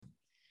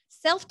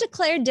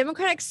Self-declared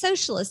Democratic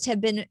Socialists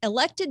have been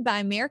elected by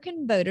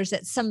American voters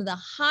at some of the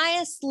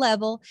highest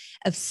level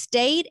of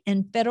state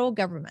and federal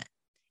government.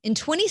 In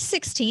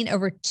 2016,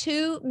 over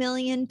 2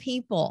 million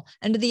people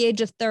under the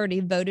age of 30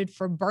 voted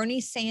for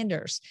Bernie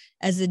Sanders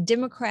as the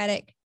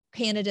Democratic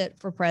candidate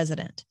for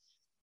president.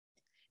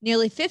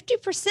 Nearly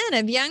 50%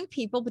 of young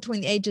people between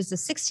the ages of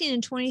 16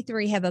 and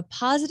 23 have a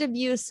positive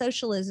view of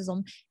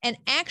socialism and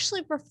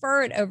actually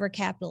prefer it over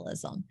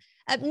capitalism.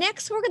 Up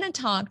next, we're going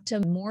to talk to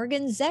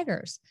Morgan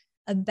Zegers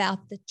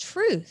about the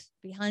truth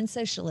behind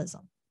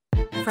socialism.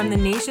 From the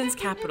nation's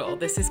capital,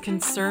 this is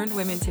Concerned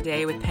Women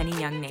Today with Penny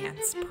Young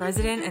Nance,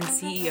 President and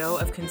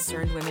CEO of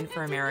Concerned Women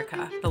for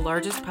America, the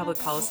largest public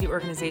policy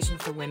organization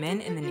for women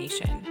in the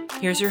nation.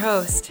 Here's your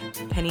host,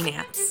 Penny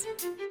Nance.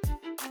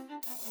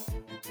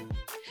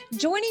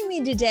 Joining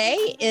me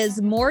today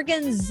is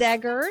Morgan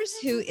Zegers,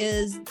 who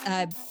is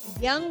a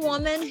young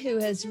woman who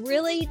has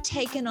really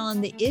taken on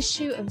the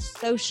issue of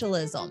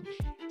socialism,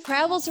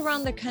 travels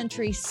around the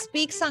country,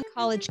 speaks on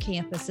college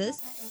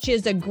campuses. She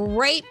has a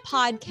great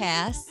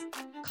podcast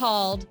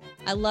called,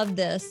 I love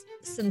this,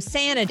 Some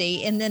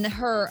Sanity. And then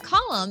her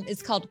column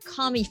is called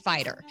Commie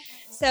Fighter.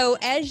 So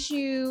as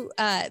you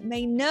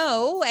may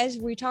know, as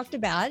we talked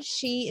about,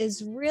 she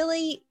is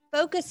really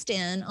focused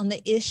in on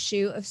the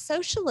issue of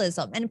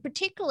socialism and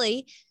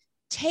particularly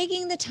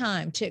taking the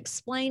time to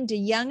explain to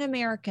young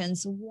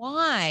Americans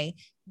why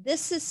this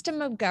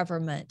system of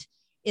government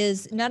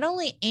is not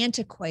only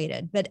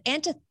antiquated, but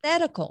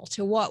antithetical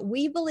to what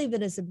we believe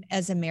it is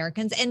as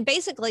Americans and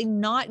basically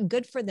not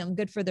good for them,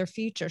 good for their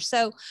future.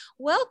 So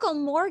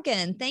welcome,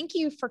 Morgan. Thank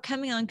you for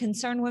coming on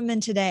Concerned Women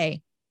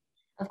Today.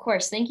 Of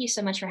course. Thank you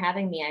so much for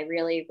having me. I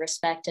really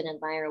respect and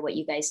admire what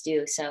you guys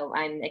do. So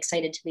I'm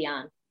excited to be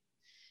on.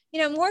 You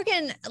know,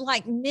 Morgan,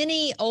 like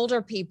many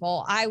older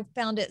people, I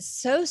found it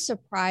so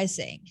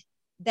surprising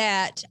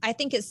that I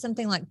think it's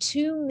something like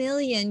 2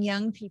 million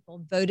young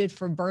people voted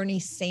for Bernie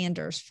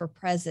Sanders for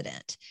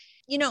president.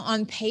 You know,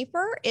 on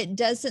paper, it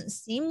doesn't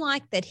seem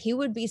like that he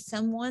would be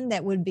someone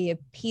that would be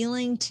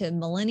appealing to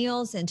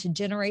millennials and to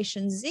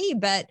Generation Z,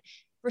 but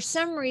for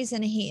some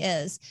reason he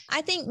is.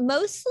 I think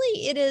mostly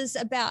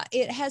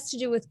it has to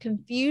do with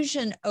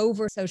confusion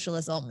over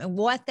socialism and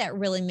what that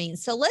really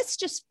means. So let's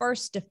just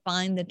first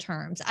define the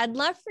terms. I'd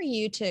love for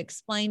you to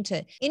explain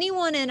to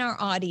anyone in our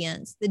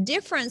audience the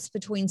difference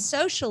between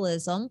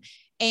socialism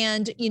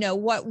and, you know,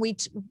 what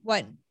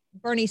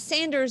Bernie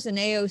Sanders and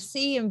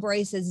AOC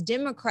embrace as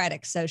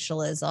democratic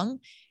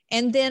socialism.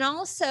 And then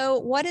also,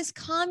 what is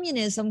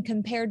communism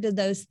compared to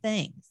those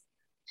things?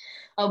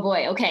 Oh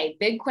boy. Okay.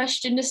 Big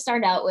question to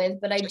start out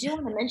with, but I do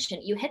want to mention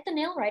you hit the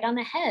nail right on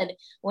the head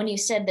when you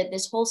said that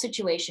this whole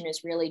situation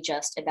is really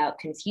just about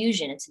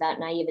confusion. It's about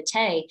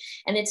naivete,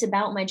 and it's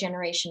about my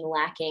generation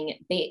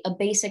lacking a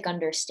basic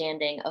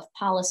understanding of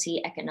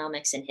policy,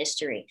 economics, and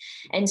history.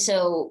 And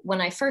so when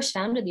I first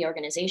founded the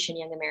organization,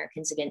 Young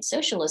Americans Against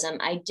Socialism,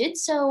 I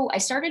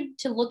started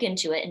to look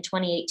into it in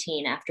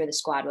 2018 after the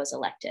squad was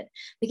elected,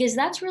 because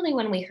that's really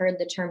when we heard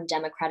the term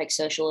democratic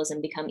socialism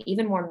become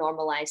even more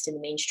normalized in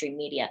the mainstream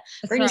media.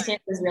 Bernie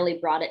Sanders really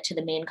brought it to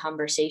the main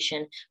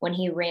conversation when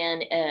he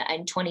ran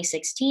in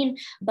 2016.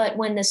 But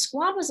when the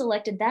squad was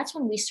elected, that's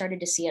when we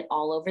started to see it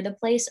all over the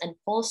place, and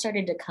polls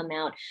started to come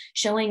out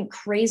showing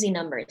crazy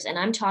numbers. And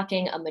I'm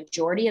talking a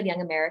majority of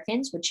young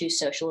Americans would choose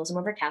socialism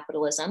over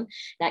capitalism.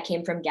 That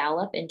came from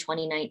Gallup in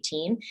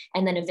 2019.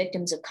 And then a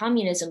Victims of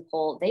Communism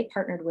poll, they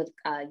partnered with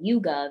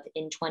YouGov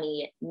in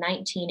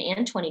 2019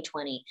 and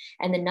 2020.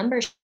 And the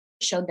numbers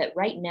showed that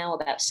right now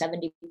about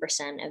 70%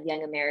 of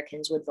young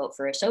Americans would vote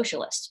for a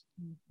socialist.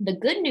 The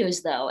good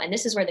news, though, and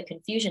this is where the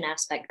confusion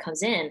aspect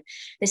comes in,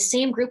 the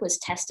same group was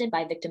tested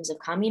by Victims of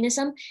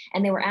Communism,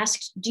 and they were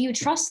asked, do you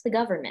trust the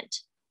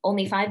government?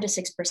 Only 5 to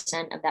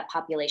 6% of that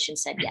population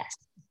said yes.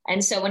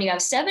 And so when you have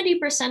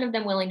 70% of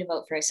them willing to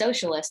vote for a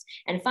socialist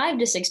and 5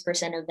 to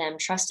 6% of them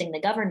trusting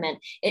the government,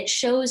 it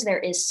shows there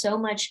is so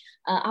much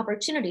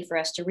opportunity for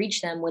us to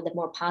reach them with a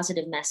more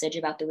positive message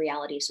about the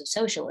realities of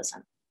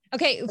socialism.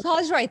 Okay,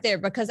 pause right there,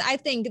 because I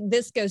think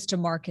this goes to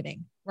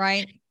marketing,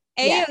 right?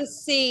 Yeah.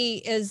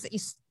 AOC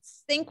is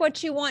think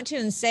what you want to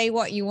and say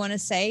what you want to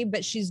say,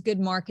 but she's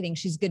good marketing.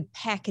 She's good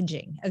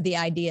packaging of the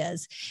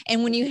ideas.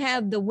 And when you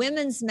have the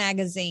women's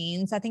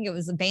magazines, I think it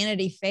was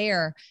Vanity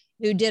Fair,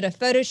 who did a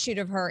photo shoot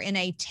of her in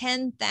a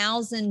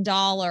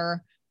 $10,000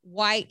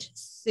 white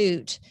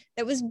suit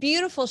that was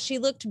beautiful. She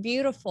looked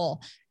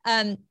beautiful.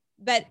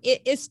 But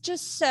it's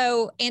just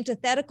so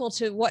antithetical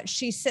to what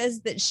she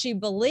says that she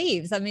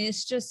believes. I mean,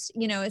 it's just,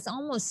 you know, it's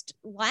almost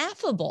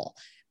laughable.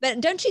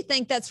 But don't you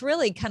think that's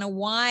really kind of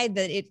why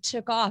that it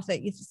took off,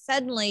 that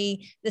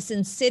suddenly this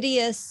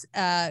insidious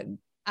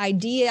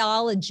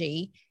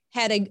ideology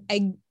had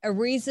a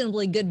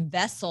reasonably good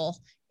vessel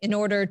in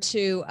order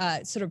to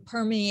sort of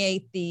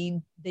permeate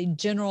the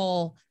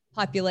general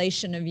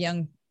population of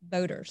young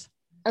voters?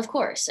 Of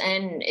course.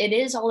 And it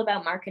is all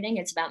about marketing.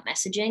 It's about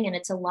messaging. And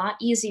it's a lot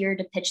easier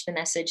to pitch the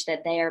message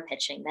that they are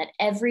pitching, that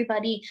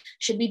everybody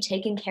should be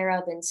taken care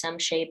of in some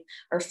shape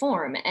or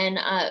form. And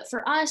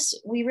for us,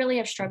 we really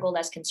have struggled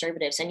as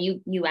conservatives. And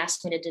you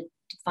asked me to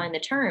define the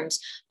terms.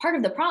 Part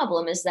of the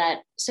problem is that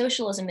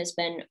socialism has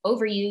been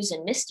overused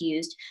and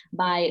misused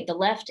by the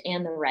left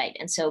and the right.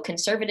 And so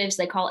conservatives,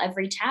 they call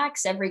every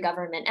tax, every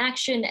government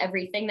action,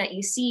 everything that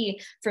you see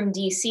from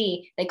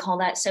DC, they call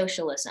that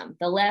socialism.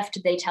 The left,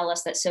 they tell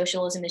us that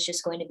socialism is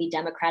just going to be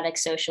democratic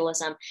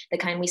socialism, the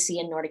kind we see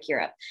in Nordic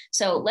Europe.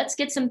 So let's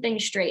get some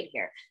things straight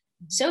here.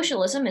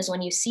 Socialism is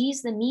when you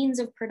seize the means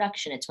of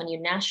production. It's when you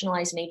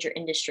nationalize major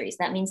industries.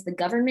 That means the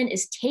government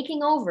is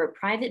taking over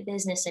private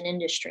business and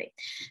industry.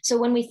 So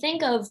when we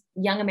think of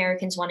young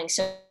Americans wanting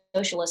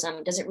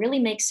socialism, does it really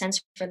make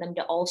sense for them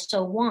to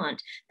also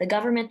want the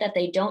government that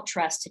they don't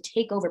trust to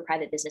take over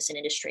private business and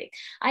industry?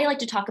 I like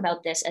to talk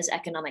about this as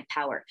economic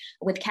power.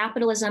 With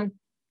capitalism,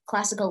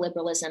 classical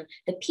liberalism,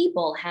 the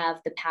people have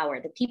the power.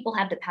 The people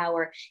have the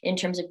power in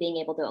terms of being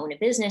able to own a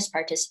business,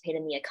 participate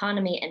in the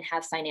economy, and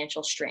have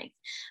financial strength.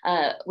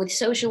 With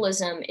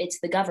socialism, it's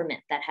the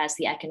government that has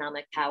the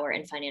economic power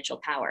and financial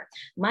power.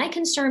 My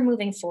concern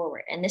moving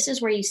forward, and this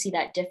is where you see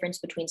that difference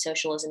between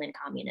socialism and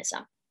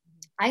communism.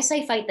 I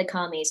say fight the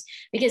commies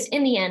because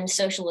in the end,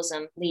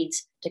 socialism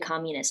leads to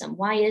communism.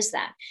 Why is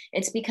that?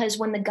 It's because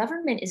when the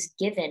government is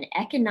given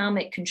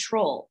economic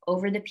control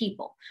over the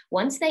people,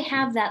 once they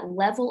have that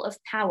level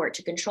of power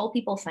to control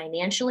people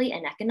financially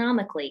and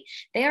economically,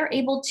 they are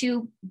able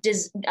to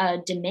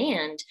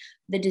demand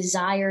the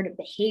desired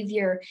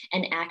behavior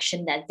and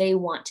action that they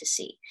want to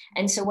see.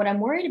 And so what I'm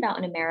worried about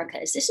in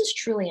America is this is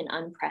truly an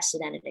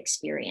unprecedented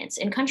experience.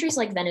 In countries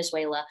like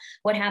Venezuela,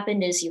 what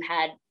happened is you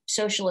had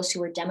socialists who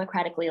were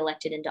democratically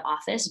elected into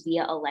office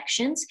via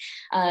elections.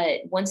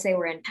 Once they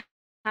were in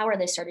power,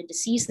 they started to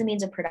seize the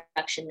means of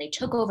production. They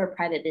took over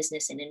private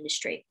business and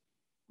industry.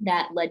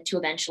 That led to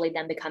eventually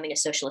them becoming a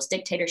socialist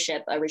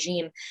dictatorship, a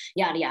regime,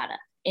 yada, yada.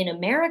 In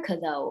America,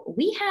 though,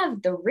 we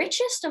have the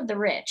richest of the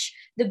rich,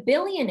 the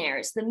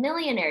billionaires, the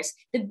millionaires,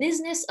 the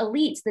business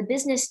elites, the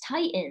business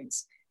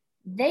titans.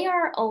 They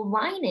are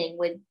aligning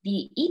with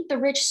the eat the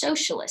rich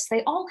socialists.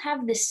 They all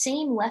have the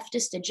same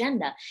leftist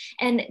agenda,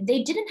 and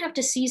they didn't have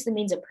to seize the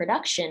means of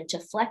production to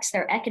flex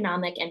their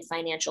economic and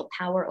financial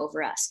power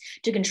over us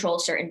to control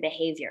certain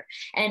behavior.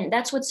 And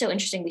that's what's so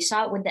interesting. We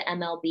saw it with the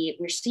MLB.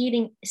 We're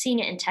seeing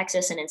it in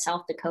Texas and in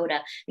South Dakota.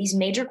 These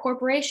major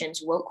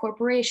corporations, woke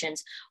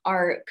corporations,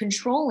 are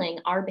controlling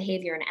our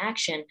behavior and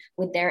action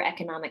with their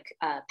economic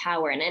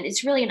power. And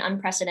it's really an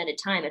unprecedented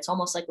time. It's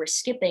almost like we're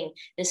skipping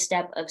this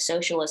step of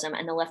socialism,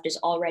 and the left is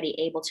already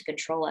able to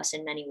control us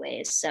in many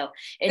ways. So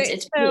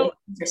it's really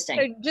interesting.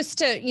 So just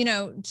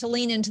to, to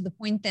lean into the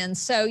point then,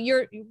 so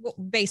you're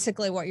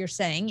basically what you're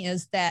saying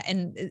is that,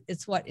 and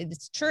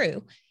it's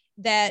true,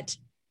 that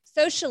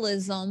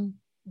socialism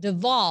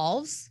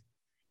devolves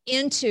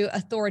into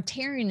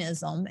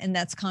authoritarianism, and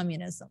that's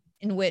communism,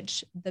 in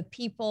which the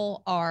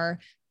people are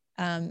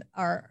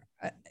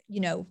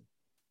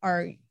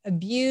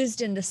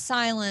abused into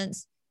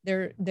silence.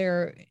 They're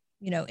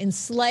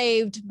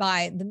enslaved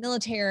by the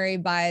military,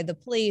 by the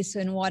police,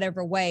 in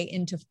whatever way,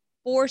 into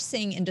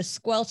forcing, into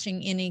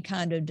squelching any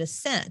kind of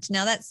dissent.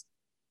 Now, that's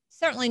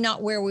certainly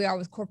not where we are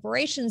with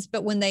corporations,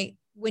 but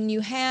when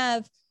you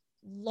have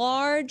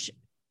large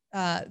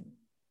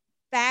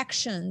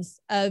factions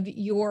of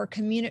your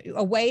community,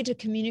 a way to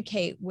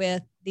communicate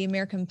with the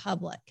American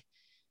public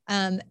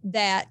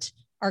that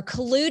are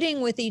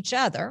colluding with each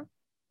other,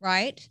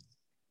 right?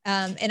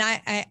 And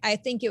I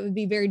think it would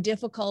be very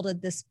difficult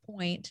at this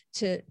point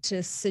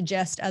to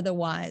suggest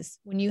otherwise.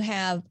 When you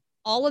have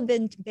all of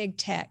big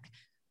tech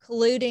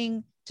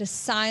colluding to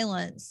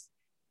silence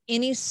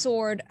any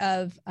sort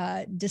of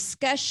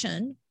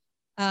discussion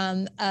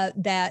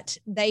that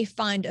they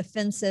find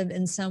offensive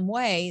in some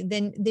way,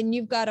 then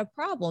you've got a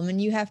problem,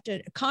 and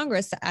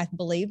Congress, I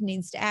believe,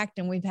 needs to act.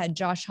 And we've had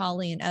Josh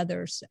Hawley and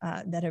others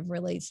that have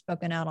really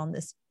spoken out on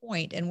this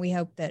point, and we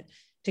hope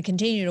to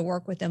continue to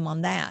work with them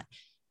on that.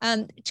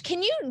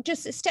 Can you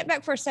just step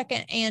back for a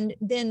second and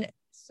then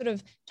sort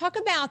of talk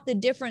about the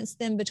difference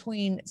then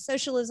between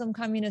socialism,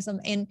 communism,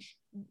 and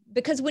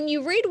because when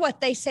you read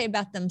what they say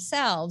about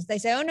themselves, they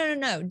say, oh,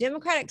 no,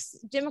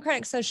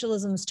 democratic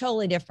socialism is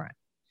totally different.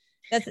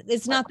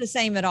 It's not the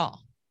same at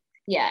all.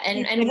 Yeah,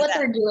 and what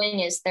they're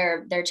doing is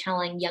they're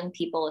telling young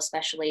people,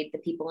 especially the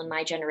people in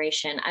my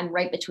generation, I'm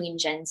right between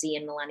Gen Z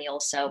and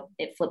millennials, so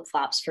it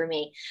flip-flops for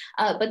me.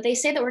 But they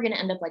say that we're going to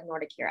end up like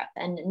Nordic Europe,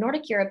 and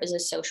Nordic Europe is a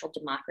social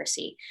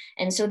democracy.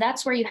 And so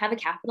that's where you have a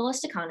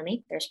capitalist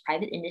economy. There's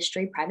private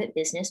industry, private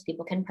business.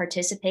 People can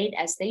participate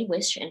as they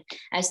wish and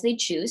as they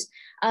choose.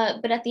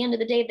 But at the end of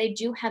the day, they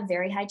do have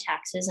very high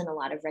taxes and a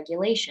lot of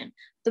regulation.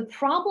 The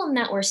problem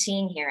that we're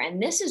seeing here,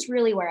 and this is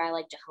really where I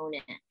like to hone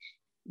in,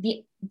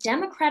 the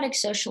democratic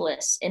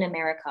socialists in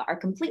America are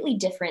completely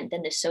different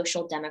than the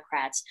social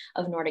democrats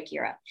of Nordic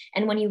Europe.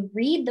 And when you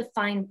read the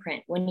fine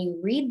print, when you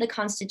read the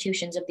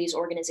constitutions of these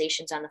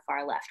organizations on the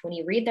far left, when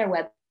you read their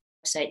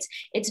websites,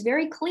 it's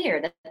very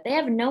clear that they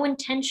have no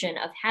intention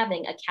of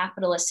having a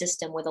capitalist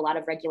system with a lot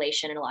of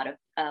regulation and a lot of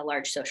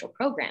large social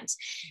programs.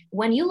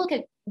 When you look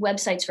at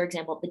websites, for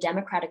example, the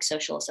Democratic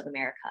Socialists of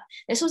America,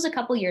 this was a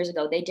couple years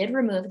ago. They did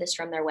remove this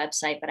from their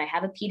website, but I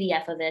have a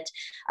PDF of it.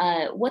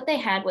 What they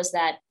had was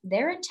that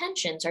their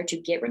intentions are to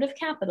get rid of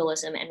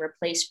capitalism and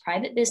replace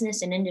private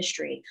business and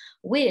industry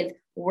with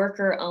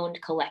worker-owned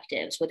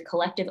collectives, with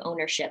collective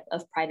ownership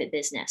of private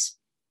business.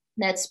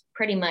 That's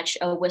pretty much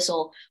a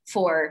whistle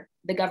for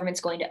the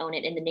government's going to own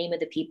it in the name of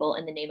the people,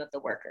 in the name of the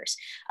workers.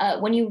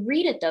 When you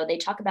read it, though, they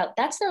talk about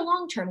that's their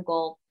long-term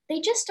goal. They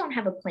just don't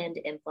have a plan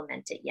to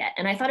implement it yet.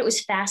 And I thought it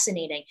was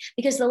fascinating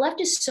because the left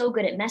is so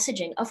good at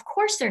messaging. Of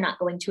course, they're not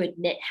going to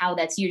admit how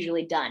that's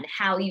usually done,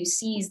 how you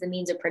seize the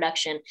means of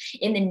production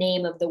in the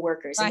name of the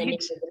workers, in the name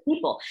of the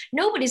people.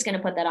 Nobody's going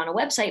to put that on a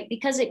website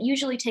because it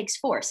usually takes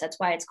force. That's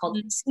why it's called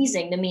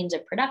seizing the means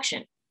of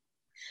production.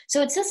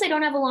 So it says they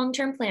don't have a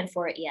long-term plan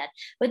for it yet,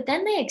 but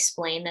then they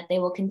explain that they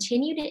will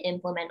continue to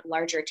implement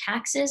larger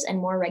taxes and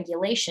more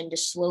regulation to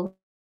slowly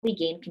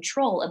gain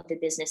control of the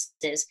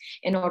businesses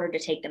in order to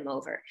take them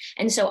over.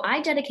 And so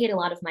I dedicate a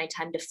lot of my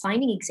time to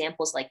finding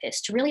examples like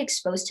this to really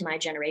expose to my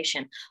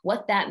generation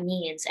what that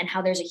means and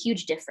how there's a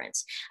huge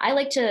difference. I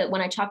like to,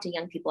 when I talk to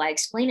young people, I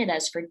explain it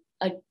as for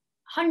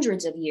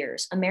hundreds of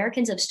years,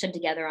 Americans have stood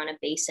together on a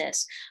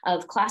basis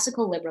of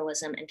classical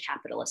liberalism and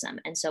capitalism.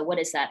 And so what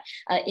is that?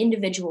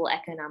 Individual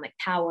economic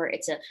power.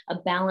 It's a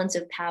balance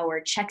of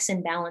power, checks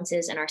and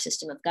balances in our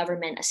system of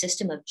government, a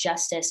system of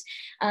justice,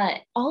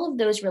 all of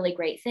those really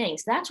great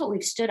things. That's what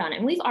we've stood on.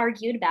 And we've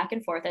argued back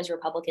and forth as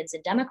Republicans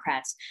and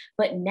Democrats.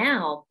 But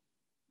now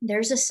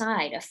there's a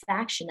side, a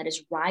faction that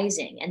is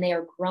rising, and they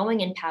are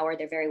growing in power.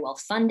 They're very well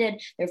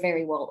funded. They're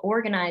very well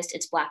organized.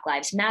 It's Black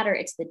Lives Matter.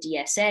 It's the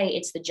DSA.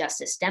 It's the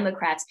Justice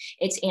Democrats.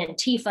 It's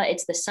Antifa.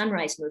 It's the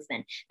Sunrise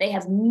Movement. They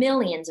have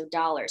millions of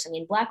dollars. I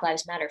mean, Black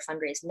Lives Matter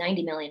fundraised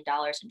 $90 million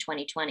in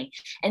 2020,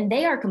 and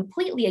they are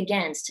completely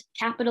against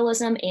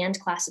capitalism and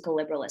classical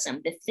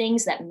liberalism, the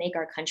things that make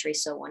our country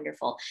so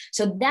wonderful.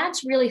 So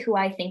that's really who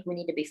I think we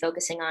need to be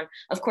focusing on.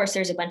 Of course,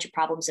 there's a bunch of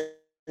problems in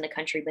the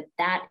country, but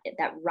that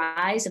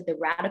rise of the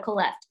radical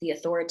left, the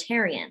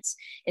authoritarians,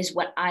 is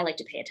what I like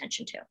to pay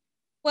attention to.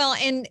 Well,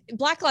 and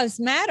Black Lives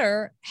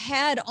Matter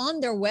had on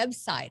their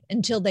website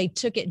until they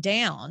took it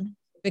down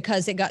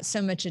because it got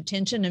so much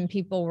attention and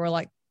people were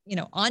like,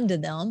 onto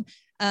them,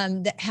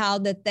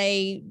 that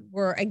they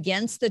were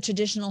against the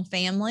traditional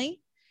family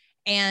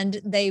and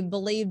they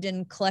believed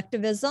in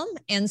collectivism.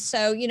 And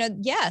so,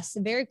 yes,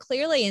 very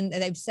clearly, and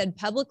they've said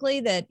publicly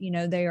that,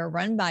 they are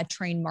run by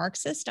trained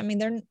Marxists. I mean,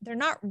 they're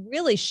not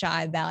really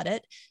shy about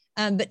it.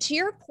 But to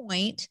your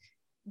point,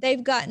 they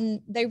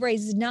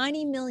raised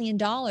 $90 million.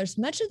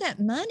 Much of that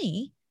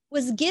money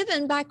was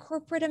given by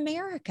corporate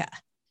America,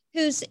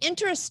 whose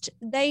interest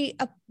they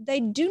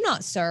do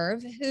not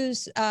serve,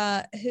 whose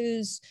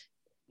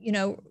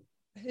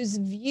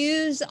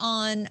views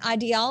on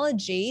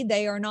ideology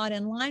they are not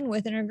in line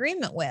with and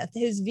agreement with,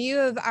 whose view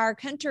of our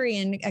country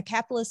and a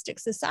capitalistic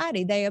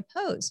society they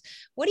oppose.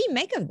 What do you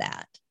make of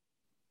that?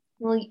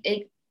 Well,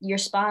 you're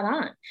spot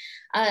on.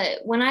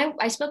 When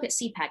I spoke at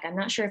CPAC, I'm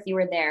not sure if you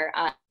were there.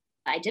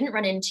 I didn't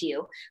run into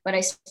you, but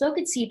I spoke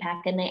at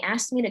CPAC and they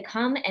asked me to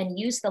come and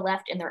use the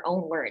left in their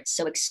own words.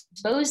 So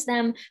expose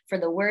them for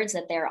the words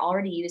that they're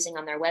already using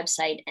on their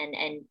website and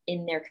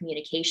in their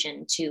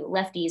communication to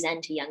lefties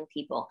and to young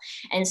people.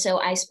 And so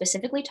I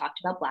specifically talked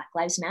about Black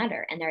Lives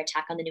Matter and their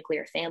attack on the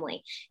nuclear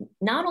family.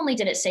 Not only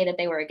did it say that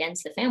they were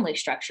against the family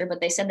structure,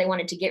 but they said they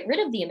wanted to get rid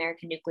of the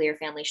American nuclear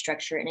family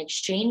structure in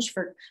exchange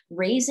for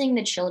raising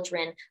the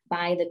children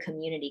by the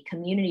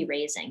community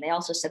raising. They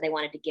also said they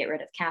wanted to get rid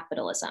of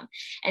capitalism.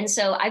 And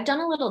so I've done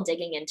a little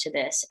digging into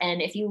this.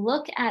 And if you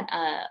look at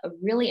a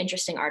really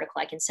interesting article,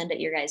 I can send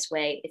it your guys'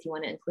 way if you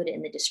want to include it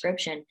in the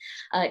description.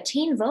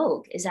 Teen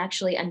Vogue is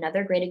actually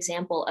another great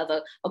example of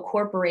a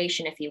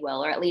corporation, if you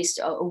will, or at least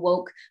a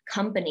woke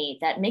company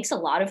that makes a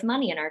lot of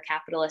money in our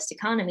capitalist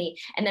economy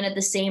and then at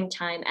the same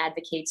time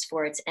advocates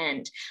for its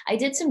end. I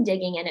did some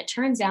digging and it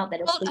turns out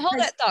that hold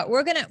that thought.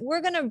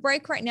 We're gonna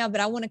break right now,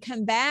 but I want to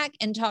come back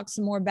and talk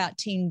some more about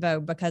Teen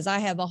Vogue because I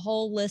have a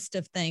whole list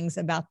of things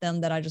about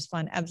them that I just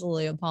find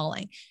absolutely appalling.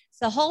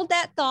 So hold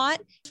that thought.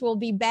 We'll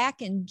be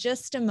back in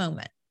just a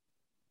moment.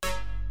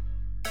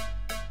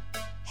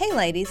 Hey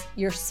ladies,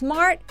 you're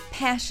smart,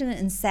 passionate,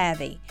 and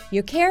savvy.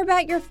 You care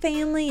about your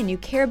family and you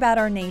care about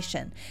our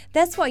nation.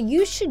 That's why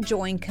you should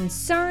join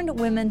Concerned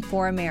Women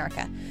for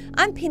America.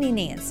 I'm Penny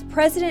Nance,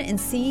 President and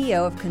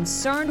CEO of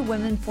Concerned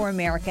Women for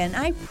America, and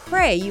I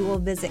pray you will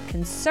visit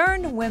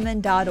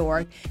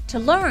concernedwomen.org to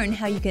learn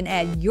how you can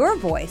add your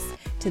voice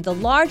to the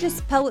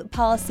largest public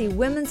policy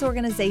women's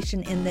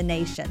organization in the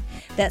nation.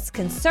 That's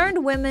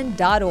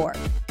concernedwomen.org.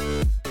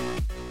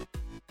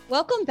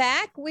 Welcome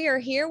back. We are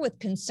here with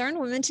Concerned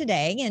Women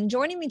today, and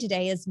joining me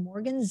today is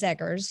Morgan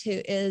Zegers,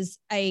 who is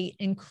an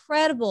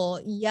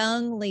incredible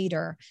young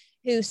leader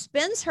who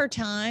spends her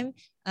time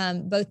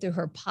both through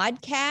her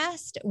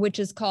podcast, which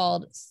is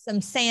called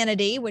Some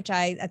Sanity, which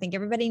I think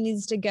everybody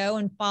needs to go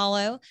and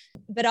follow,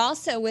 but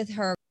also with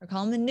her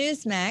column in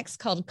Newsmax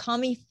called Call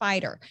Me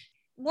Fighter.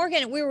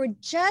 Morgan, we were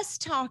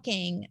just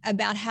talking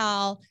about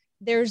how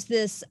there's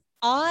this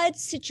odd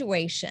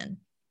situation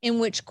in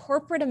which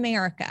corporate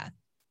America,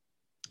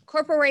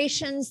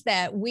 corporations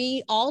that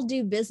we all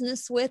do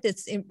business with,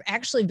 it's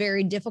actually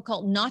very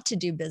difficult not to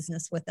do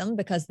business with them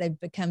because they've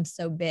become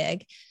so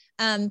big.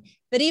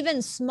 But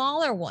even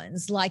smaller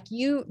ones, like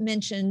you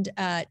mentioned,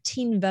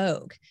 Teen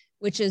Vogue,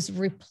 which is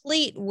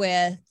replete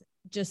with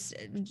just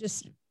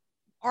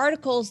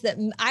articles that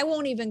I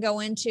won't even go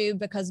into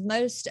because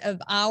most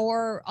of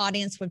our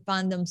audience would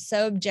find them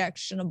so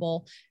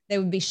objectionable. They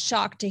would be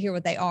shocked to hear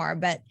what they are.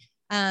 But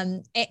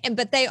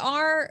they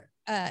are,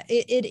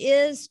 it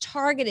is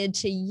targeted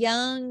to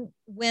young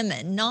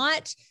women,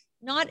 not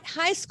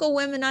high school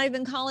women, not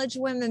even college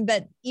women,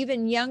 but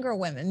even younger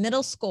women,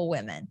 middle school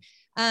women.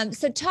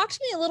 So talk to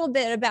me a little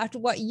bit about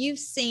what you've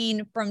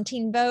seen from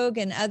Teen Vogue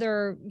and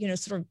other,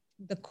 sort of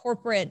the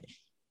corporate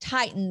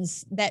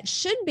titans that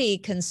should be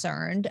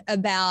concerned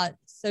about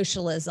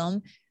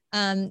socialism,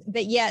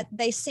 but yet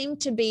they seem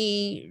to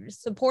be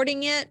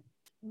supporting it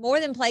more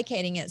than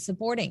placating it,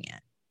 supporting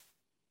it.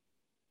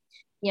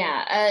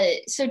 Yeah,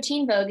 so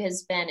Teen Vogue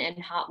has been in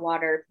hot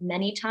water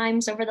many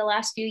times over the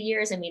last few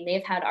years. I mean,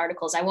 they've had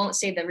articles, I won't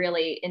say the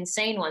really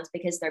insane ones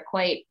because they're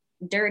quite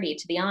dirty,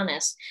 to be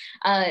honest,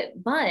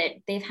 but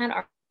they've had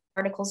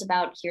articles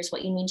about here's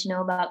what you need to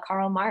know about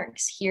Karl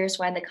Marx. Here's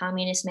why the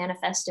Communist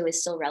Manifesto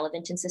is still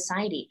relevant in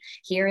society.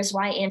 Here is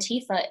why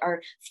Antifa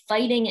are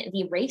fighting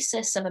the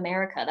racists of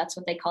America. That's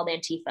what they called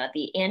Antifa,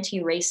 the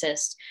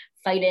anti-racist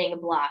fighting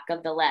bloc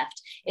of the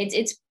left.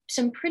 It's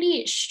some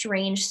pretty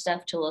strange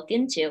stuff to look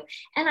into.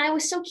 And I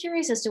was so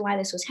curious as to why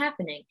this was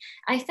happening.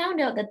 I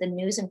found out that the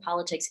news and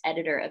politics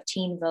editor of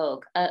Teen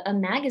Vogue, a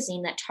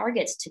magazine that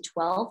targets to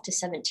 12 to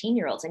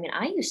 17-year-olds. I mean,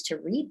 I used to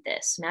read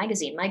this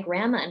magazine. My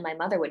grandma and my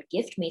mother would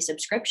gift me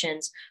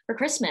subscriptions for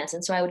Christmas.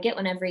 And so I would get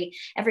one every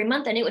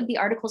month. And it would be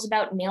articles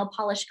about nail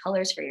polish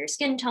colors for your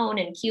skin tone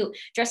and cute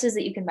dresses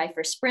that you can buy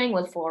for spring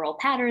with floral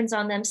patterns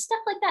on them,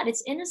 stuff like that.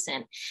 It's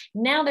innocent.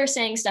 Now they're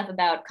saying stuff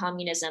about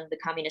communism, the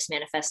Communist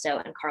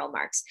Manifesto, and Karl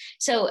Marx.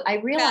 So I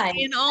realized,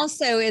 and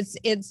also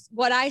it's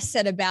what I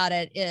said about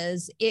it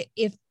is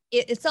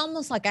it's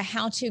almost like a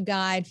how-to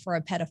guide for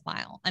a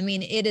pedophile. I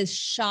mean, it is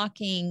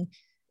shocking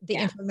the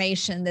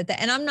information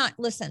and I'm not,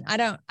 listen, I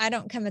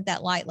don't come at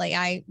that lightly.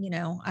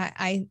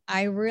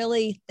 I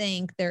really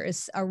think there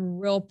is a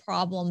real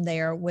problem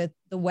there with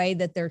the way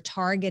that they're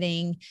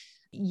targeting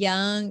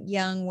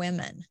young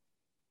women.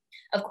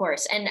 Of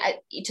course. And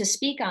to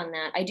speak on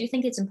that, I do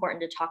think it's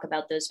important to talk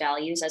about those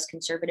values as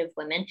conservative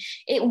women.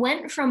 It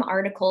went from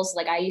articles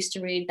like I used to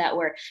read that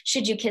were,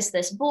 should you kiss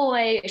this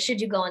boy?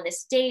 Should you go on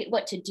this date?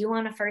 What to do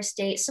on a first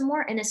date? Some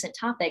more innocent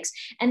topics.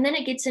 And then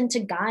it gets into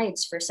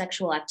guides for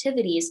sexual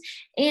activities.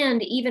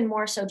 And even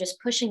more so,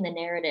 just pushing the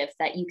narrative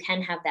that you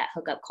can have that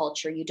hookup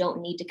culture. You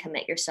don't need to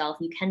commit yourself.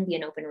 You can be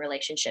an open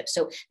relationship.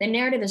 So the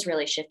narrative has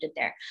really shifted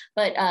there.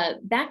 But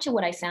back to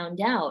what I found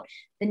out,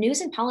 the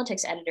news and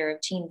politics editor of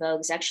Teen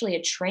Vogue is actually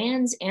a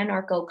trans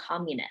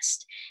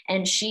anarcho-communist.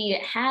 And she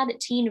had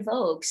Teen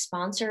Vogue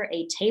sponsor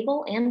a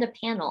table and a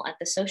panel at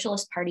the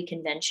Socialist Party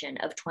convention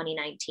of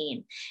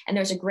 2019. And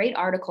there's a great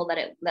article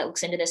that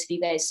looks into this. If you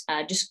guys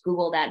just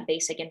Google that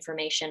basic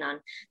information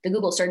on the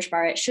Google search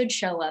bar, it should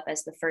show up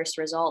as the first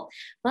result.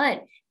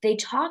 But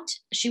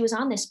she was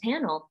on this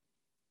panel,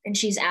 and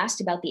she's asked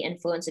about the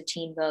influence of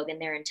Teen Vogue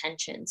and their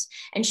intentions.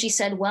 And she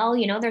said, well,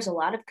 there's a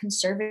lot of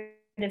conservative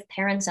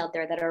parents out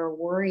there that are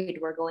worried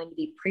we're going to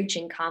be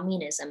preaching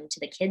communism to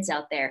the kids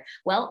out there.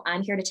 Well,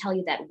 I'm here to tell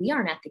you that we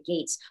aren't at the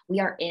gates. We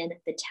are in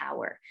the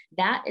tower.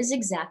 That is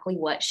exactly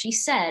what she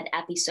said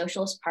at the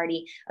Socialist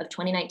Party of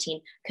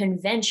 2019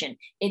 convention.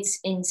 It's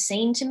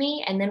insane to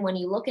me. And then when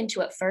you look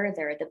into it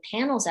further, the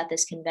panels at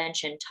this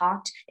convention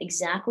talked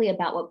exactly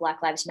about what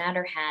Black Lives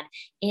Matter had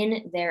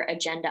in their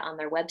agenda on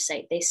their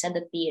website. They said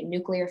that the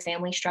nuclear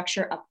family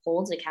structure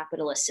upholds a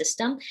capitalist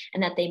system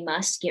and that they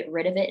must get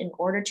rid of it in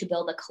order to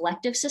build a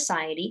collective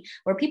society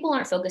where people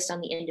aren't focused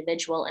on the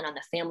individual and on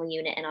the family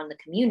unit and on the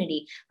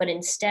community, but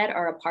instead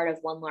are a part of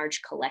one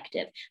large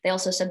collective. They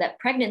also said that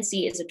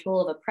pregnancy is a tool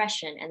of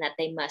oppression and that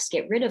they must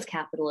get rid of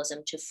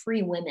capitalism to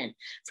free women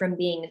from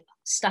being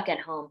stuck at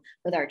home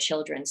with our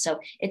children. So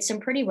it's some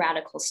pretty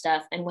radical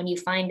stuff. And when you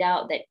find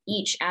out that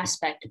each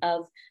aspect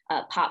of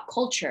pop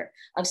culture,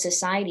 of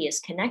society is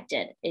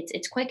connected,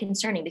 it's quite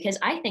concerning, because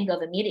I think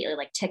of immediately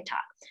like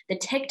TikTok. The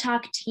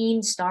TikTok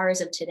teen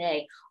stars of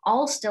today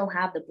all still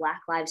have the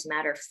Black Lives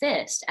Matter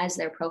fist as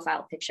their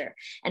profile picture.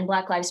 And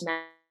Black Lives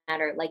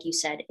Matter, like you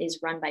said, is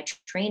run by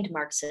trained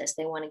Marxists.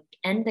 They want to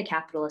end the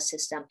capitalist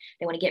system.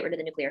 They want to get rid of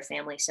the nuclear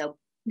family. So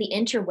the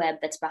interweb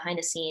that's behind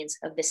the scenes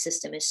of this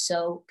system is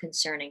so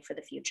concerning for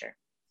the future.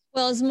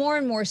 Well, as more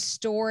and more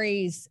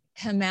stories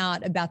come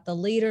out about the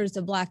leaders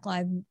of Black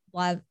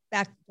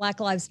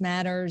Lives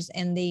Matters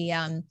and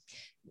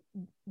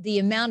the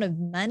amount of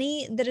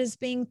money that is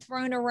being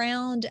thrown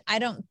around, I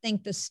don't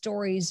think the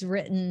story's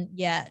written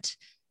yet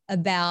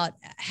about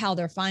how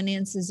their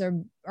finances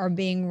are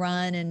being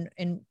run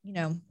and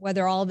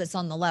whether all of it's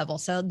on the level.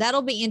 So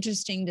that'll be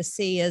interesting to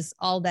see as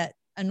all that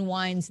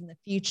unwinds in the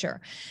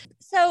future.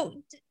 So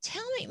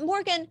tell me,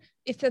 Morgan,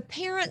 if a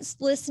parent's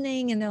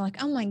listening and they're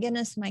like, oh my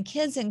goodness, my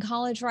kid's in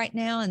college right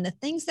now, and the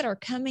things that are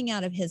coming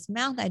out of his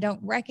mouth I don't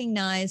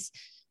recognize,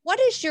 what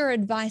is your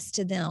advice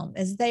to them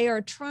as they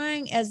are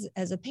trying as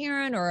a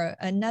parent or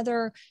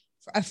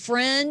a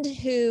friend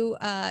who,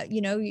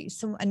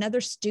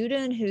 another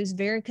student who's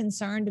very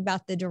concerned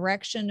about the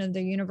direction of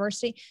their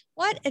university?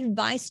 What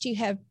advice do you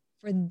have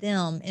for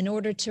them in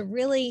order to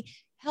really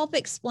help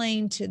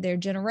explain to their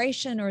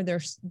generation or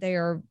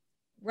their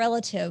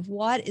relative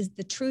what is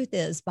the truth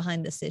is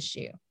behind this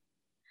issue?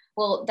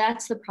 Well,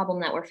 that's the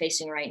problem that we're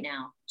facing right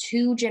now.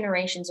 2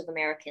 generations of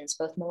Americans,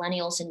 both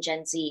millennials and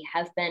Gen Z,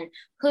 have been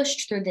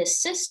pushed through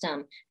this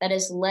system that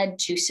has led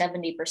to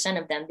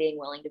 70% of them being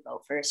willing to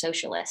vote for a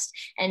socialist.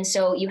 And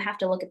so you have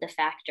to look at the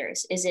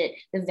factors. Is it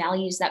the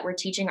values that we're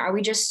teaching? Are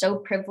we just so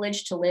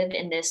privileged to live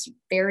in this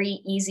very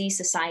easy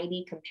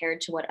society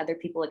compared to what other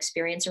people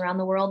experience around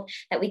the world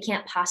that we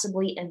can't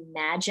possibly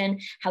imagine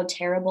how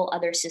terrible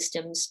other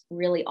systems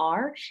really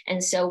are?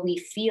 And so we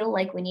feel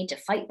like we need to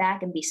fight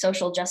back and be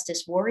social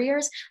justice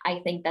warriors. I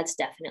think that's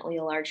definitely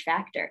a large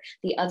factor.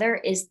 The other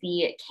is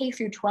the K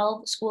through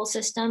 12 school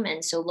system.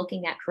 And so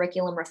looking at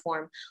curriculum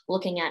reform,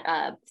 looking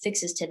at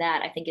fixes to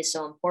that, I think is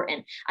so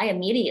important. I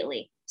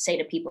immediately say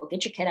to people,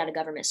 get your kid out of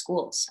government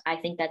schools. I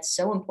think that's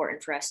so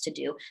important for us to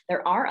do.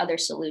 There are other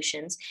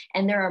solutions,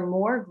 and there are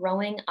more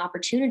growing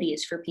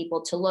opportunities for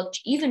people to look,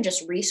 even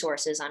just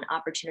resources on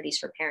opportunities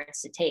for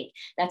parents to take.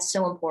 That's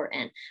so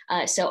important.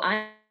 So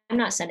I'm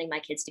not sending my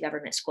kids to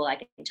government school. I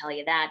can tell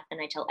you that. And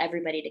I tell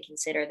everybody to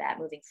consider that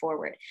moving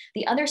forward.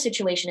 The other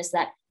situation is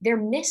that they're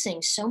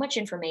missing so much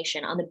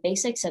information on the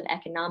basics of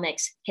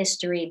economics,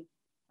 history,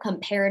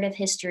 comparative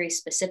history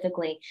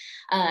specifically,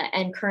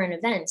 and current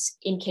events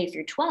in K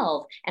through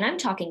 12. And I'm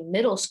talking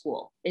middle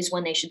school is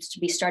when they should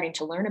be starting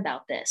to learn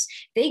about this.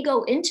 They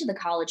go into the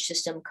college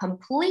system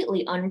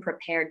completely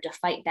unprepared to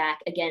fight back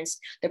against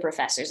the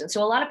professors. And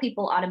so a lot of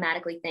people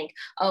automatically think,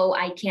 oh,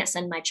 I can't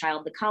send my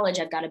child to college.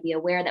 I've got to be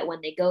aware that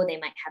when they go, they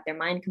might have their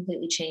mind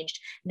completely changed.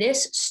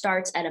 This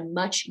starts at a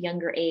much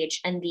younger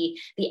age. And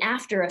the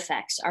after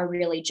effects are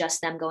really just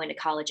them going to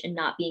college and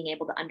not being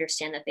able to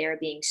understand that they are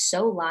being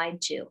so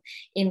lied to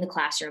in the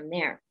classroom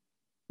there.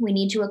 We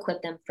need to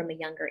equip them from a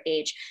younger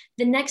age.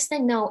 The next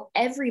thing, though,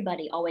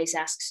 everybody always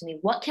asks me,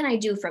 what can I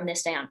do from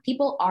this day on?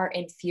 People are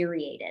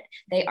infuriated.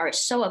 They are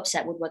so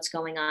upset with what's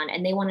going on,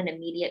 and they want an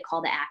immediate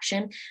call to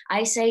action.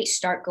 I say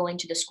start going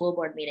to the school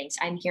board meetings.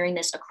 I'm hearing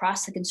this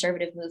across the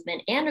conservative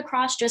movement and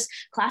across just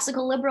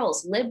classical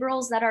liberals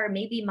that are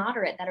maybe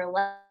moderate, that are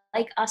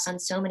like us on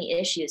so many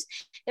issues.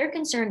 They're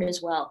concerned as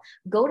well.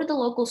 Go to the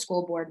local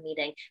school board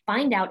meeting,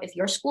 find out if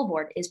your school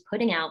board is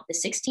putting out the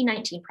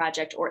 1619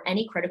 Project or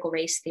any critical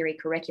race theory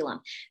curriculum.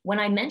 When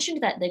I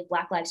mentioned that the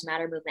Black Lives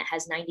Matter movement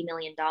has $90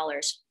 million,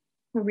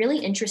 a really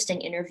interesting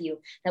interview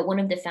that one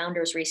of the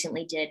founders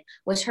recently did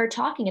was her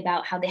talking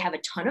about how they have a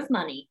ton of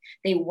money,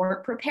 they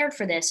weren't prepared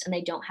for this, and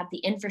they don't have the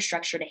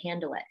infrastructure to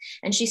handle it.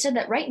 And she said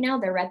that right now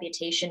their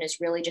reputation is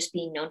really just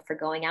being known for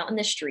going out in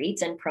the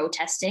streets and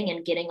protesting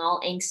and getting all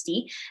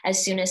angsty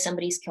as soon as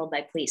somebody's killed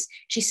by police.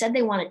 She said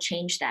they want to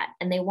change that,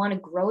 and they want to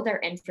grow their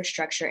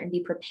infrastructure and be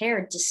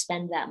prepared to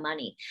spend that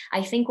money.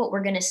 I think what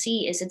we're going to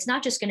see is it's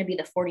not just going to be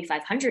the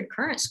 4,500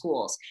 current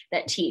schools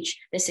that teach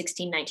the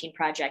 1619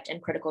 Project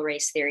and critical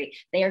race theory.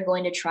 They are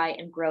going to try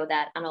and grow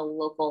that on a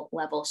local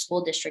level,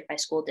 school district by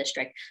school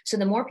district. So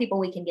the more people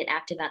we can get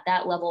active at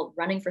that level,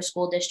 running for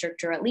school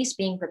district, or at least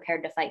being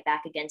prepared to fight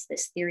back against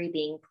this theory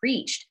being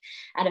preached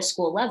at a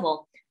school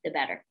level, the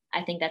better.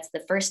 I think that's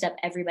the first step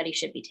everybody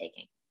should be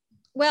taking.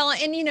 Well,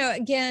 and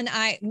again,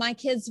 my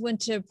kids went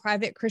to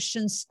private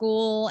Christian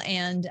school,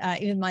 and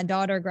even my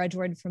daughter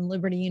graduated from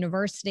Liberty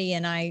University,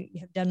 and I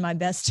have done my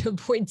best to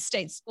avoid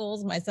state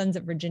schools. My son's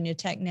at Virginia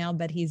Tech now,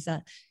 but he's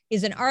an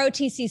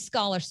ROTC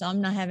scholar, so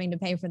I'm not having to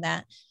pay for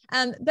that.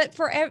 But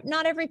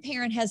not every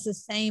parent has the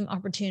same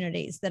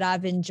opportunities that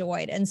I've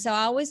enjoyed, and so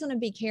I always want to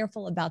be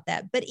careful about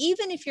that. But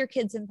even if your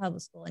kid's in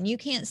public school and you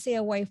can't see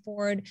a way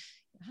forward,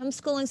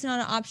 homeschooling is not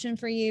an option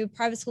for you.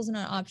 Private school is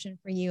not an option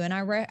for you. And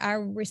I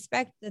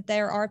respect that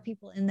there are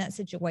people in that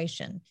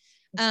situation.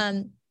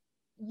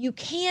 You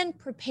can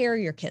prepare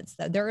your kids,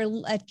 though. There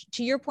are,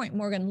 to your point,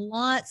 Morgan,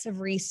 lots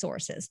of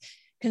resources.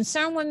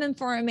 Concerned Women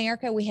for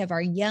America, we have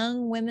our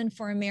Young Women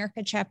for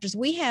America chapters.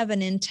 We have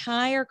an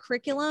entire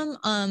curriculum.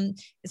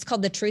 It's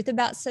called The Truth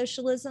About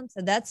Socialism.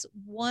 So that's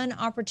one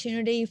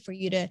opportunity for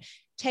you to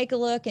take a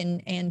look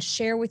and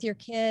share with your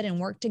kid and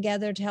work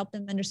together to help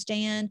them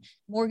understand.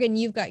 Morgan,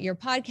 you've got your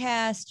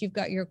podcast, you've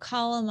got your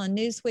column on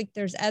Newsweek,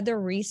 there's other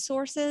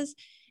resources.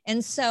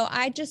 And so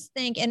I just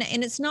think, and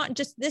it's not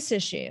just this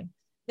issue,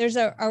 there's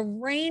a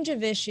range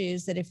of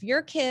issues that if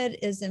your kid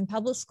is in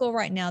public school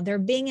right now, they're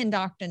being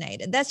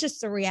indoctrinated. That's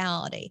just the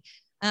reality.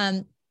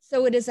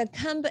 So it is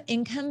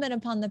incumbent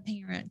upon the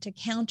parent to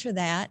counter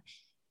that,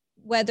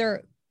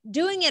 whether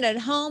doing it at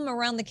home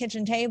around the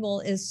kitchen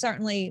table is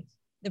certainly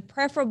the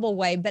preferable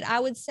way. But I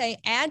would say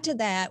add to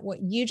that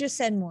what you just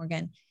said,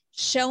 Morgan,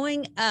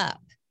 showing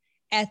up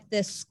at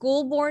the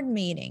school board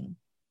meeting,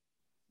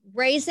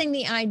 raising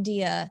the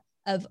idea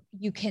of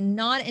you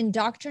cannot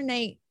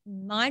indoctrinate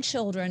my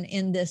children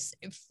in this,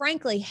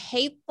 frankly,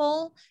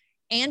 hateful,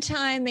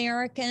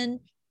 anti-American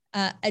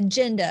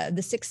agenda,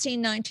 the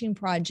 1619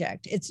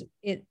 Project.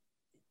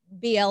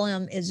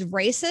 BLM is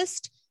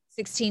racist.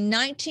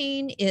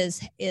 1619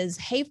 is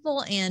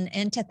hateful and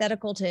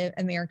antithetical to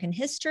American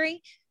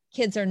history.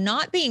 Kids are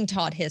not being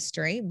taught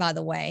history, by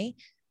the way.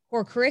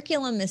 Core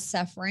curriculum is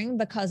suffering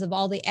because of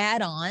all the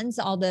add-ons,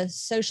 all the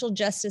social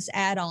justice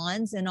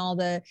add-ons and all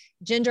the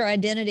gender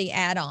identity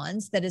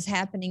add-ons that is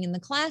happening in the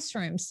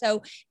classroom.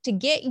 So to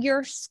get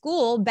your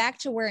school back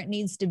to where it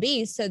needs to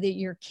be so that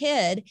your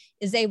kid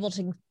is able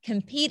to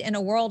compete in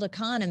a world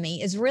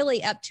economy is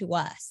really up to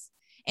us.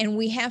 And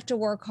we have to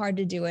work hard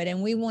to do it.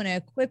 And we want to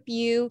equip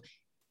you,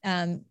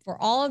 for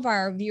all of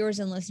our viewers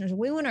and listeners,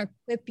 we want to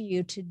equip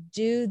you to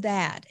do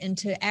that and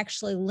to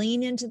actually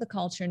lean into the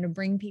culture and to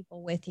bring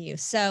people with you.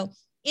 So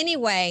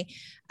anyway,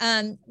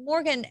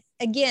 Morgan,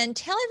 again,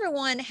 tell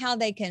everyone how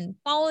they can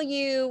follow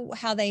you,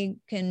 how they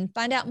can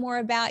find out more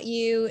about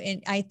you.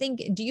 And I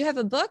think, do you have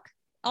a book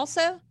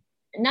also?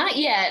 Not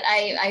yet.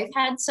 I've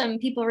had some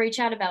people reach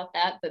out about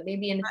that, but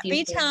maybe in the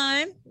future.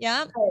 Time.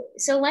 Yeah.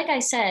 So like I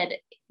said,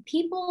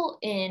 people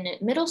in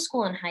middle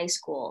school and high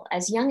school,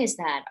 as young as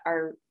that,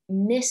 are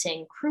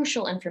missing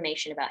crucial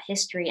information about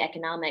history,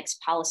 economics,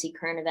 policy,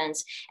 current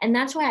events. And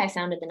that's why I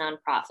founded the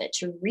nonprofit,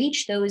 to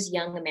reach those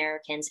young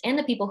Americans and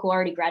the people who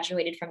already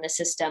graduated from the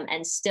system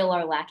and still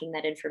are lacking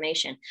that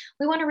information.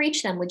 We want to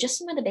reach them with just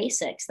some of the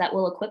basics that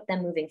will equip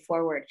them moving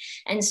forward.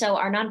 And so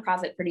our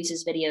nonprofit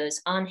produces videos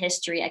on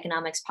history,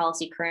 economics,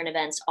 policy, current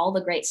events, all the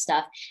great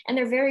stuff. And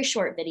they're very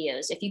short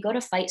videos. If you go to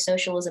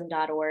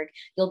fightsocialism.org,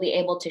 you'll be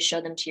able to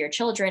show them to your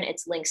children.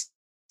 It's links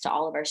to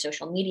all of our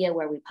social media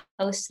where we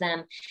post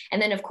them.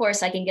 And then, of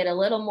course, I can get a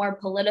little more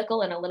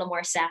political and a little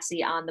more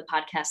sassy on the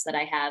podcast that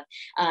I have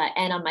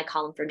and on my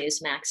column for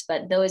Newsmax.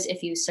 But those,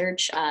 if you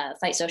search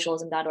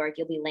fightsocialism.org,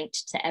 you'll be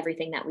linked to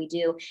everything that we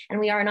do. And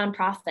we are a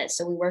nonprofit,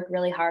 so we work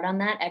really hard on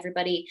that.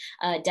 Everybody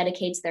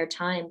dedicates their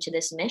time to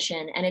this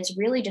mission. And it's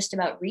really just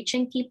about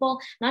reaching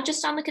people, not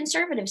just on the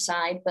conservative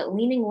side, but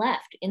leaning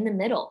left in the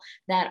middle,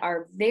 that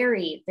are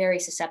very, very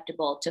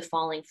susceptible to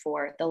falling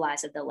for the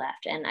lies of the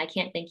left. And I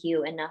can't thank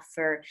you enough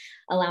for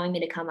allowing me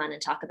to come on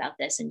and talk about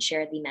this and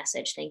share the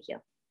message. Thank you.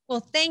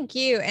 Well, thank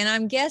you. And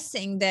I'm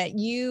guessing that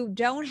you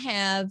don't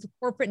have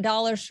corporate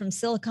dollars from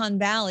Silicon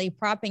Valley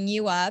propping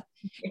you up.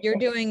 You're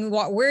doing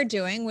what we're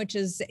doing, which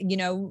is,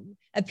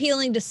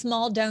 appealing to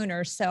small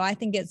donors. So I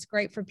think it's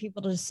great for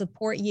people to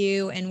support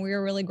you. And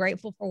we're really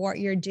grateful for what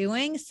you're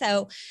doing.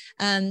 So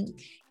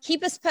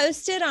keep us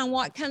posted on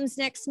what comes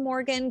next,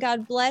 Morgan.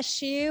 God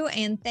bless you.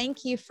 And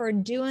thank you for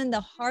doing the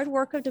hard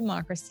work of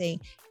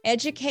democracy,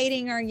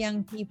 educating our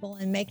young people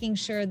and making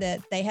sure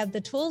that they have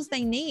the tools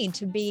they need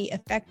to be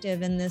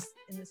effective in this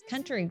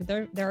country.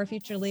 They're our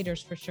future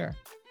leaders for sure.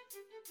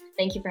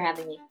 Thank you for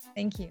having me.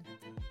 Thank you.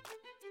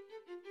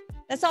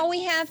 That's all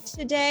we have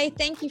today.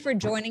 Thank you for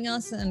joining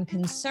us on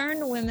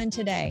Concerned Women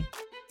Today.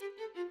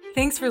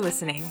 Thanks for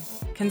listening.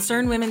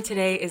 Concerned Women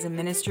Today is a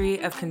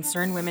ministry of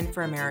Concerned Women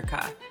for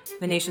America,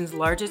 the nation's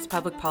largest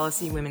public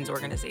policy women's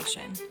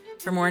organization.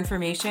 For more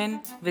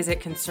information, visit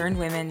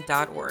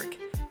concernedwomen.org.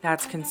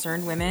 That's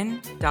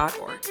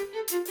concernedwomen.org.